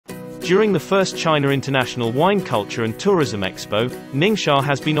During the first China International Wine Culture and Tourism Expo, Ningxia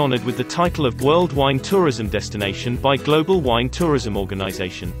has been honored with the title of World Wine Tourism Destination by Global Wine Tourism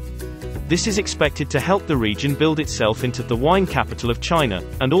Organization. This is expected to help the region build itself into the wine capital of China,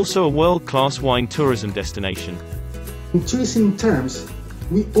 and also a world-class wine tourism destination. In tourism terms,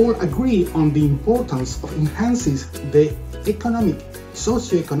 we all agree on the importance of enhancing the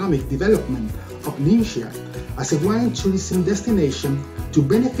socio-economic development of Ningxia as a wine tourism destination to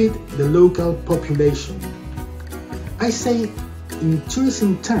benefit the local population. I say in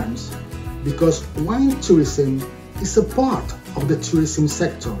tourism terms because wine tourism is a part of the tourism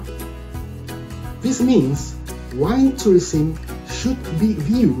sector. This means wine tourism should be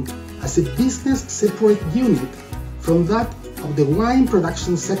viewed as a business separate unit from that of the wine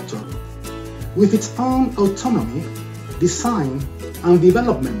production sector, with its own autonomy, design, and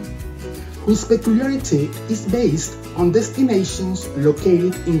development, whose peculiarity is based on destinations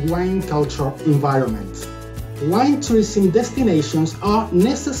located in wine culture environments. Wine tourism destinations are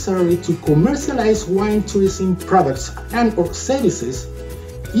necessary to commercialize wine tourism products and/or services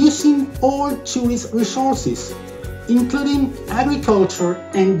using all tourist resources, including agriculture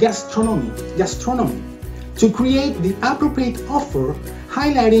and gastronomy, to create the appropriate offer,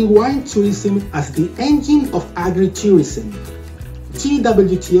 highlighting wine tourism as the engine of agritourism.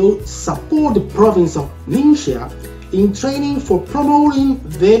 GWTO support the province of Ningxia in training for promoting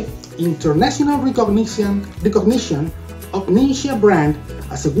the international recognition of Ningxia brand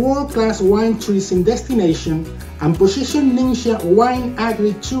as a world-class wine tourism destination and position Ningxia wine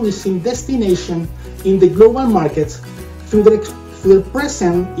agri-tourism destination in the global markets through their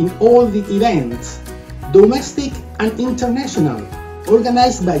presence in all the events, domestic and international,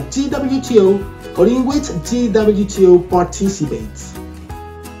 organized by GWTO or in which GWTO participates.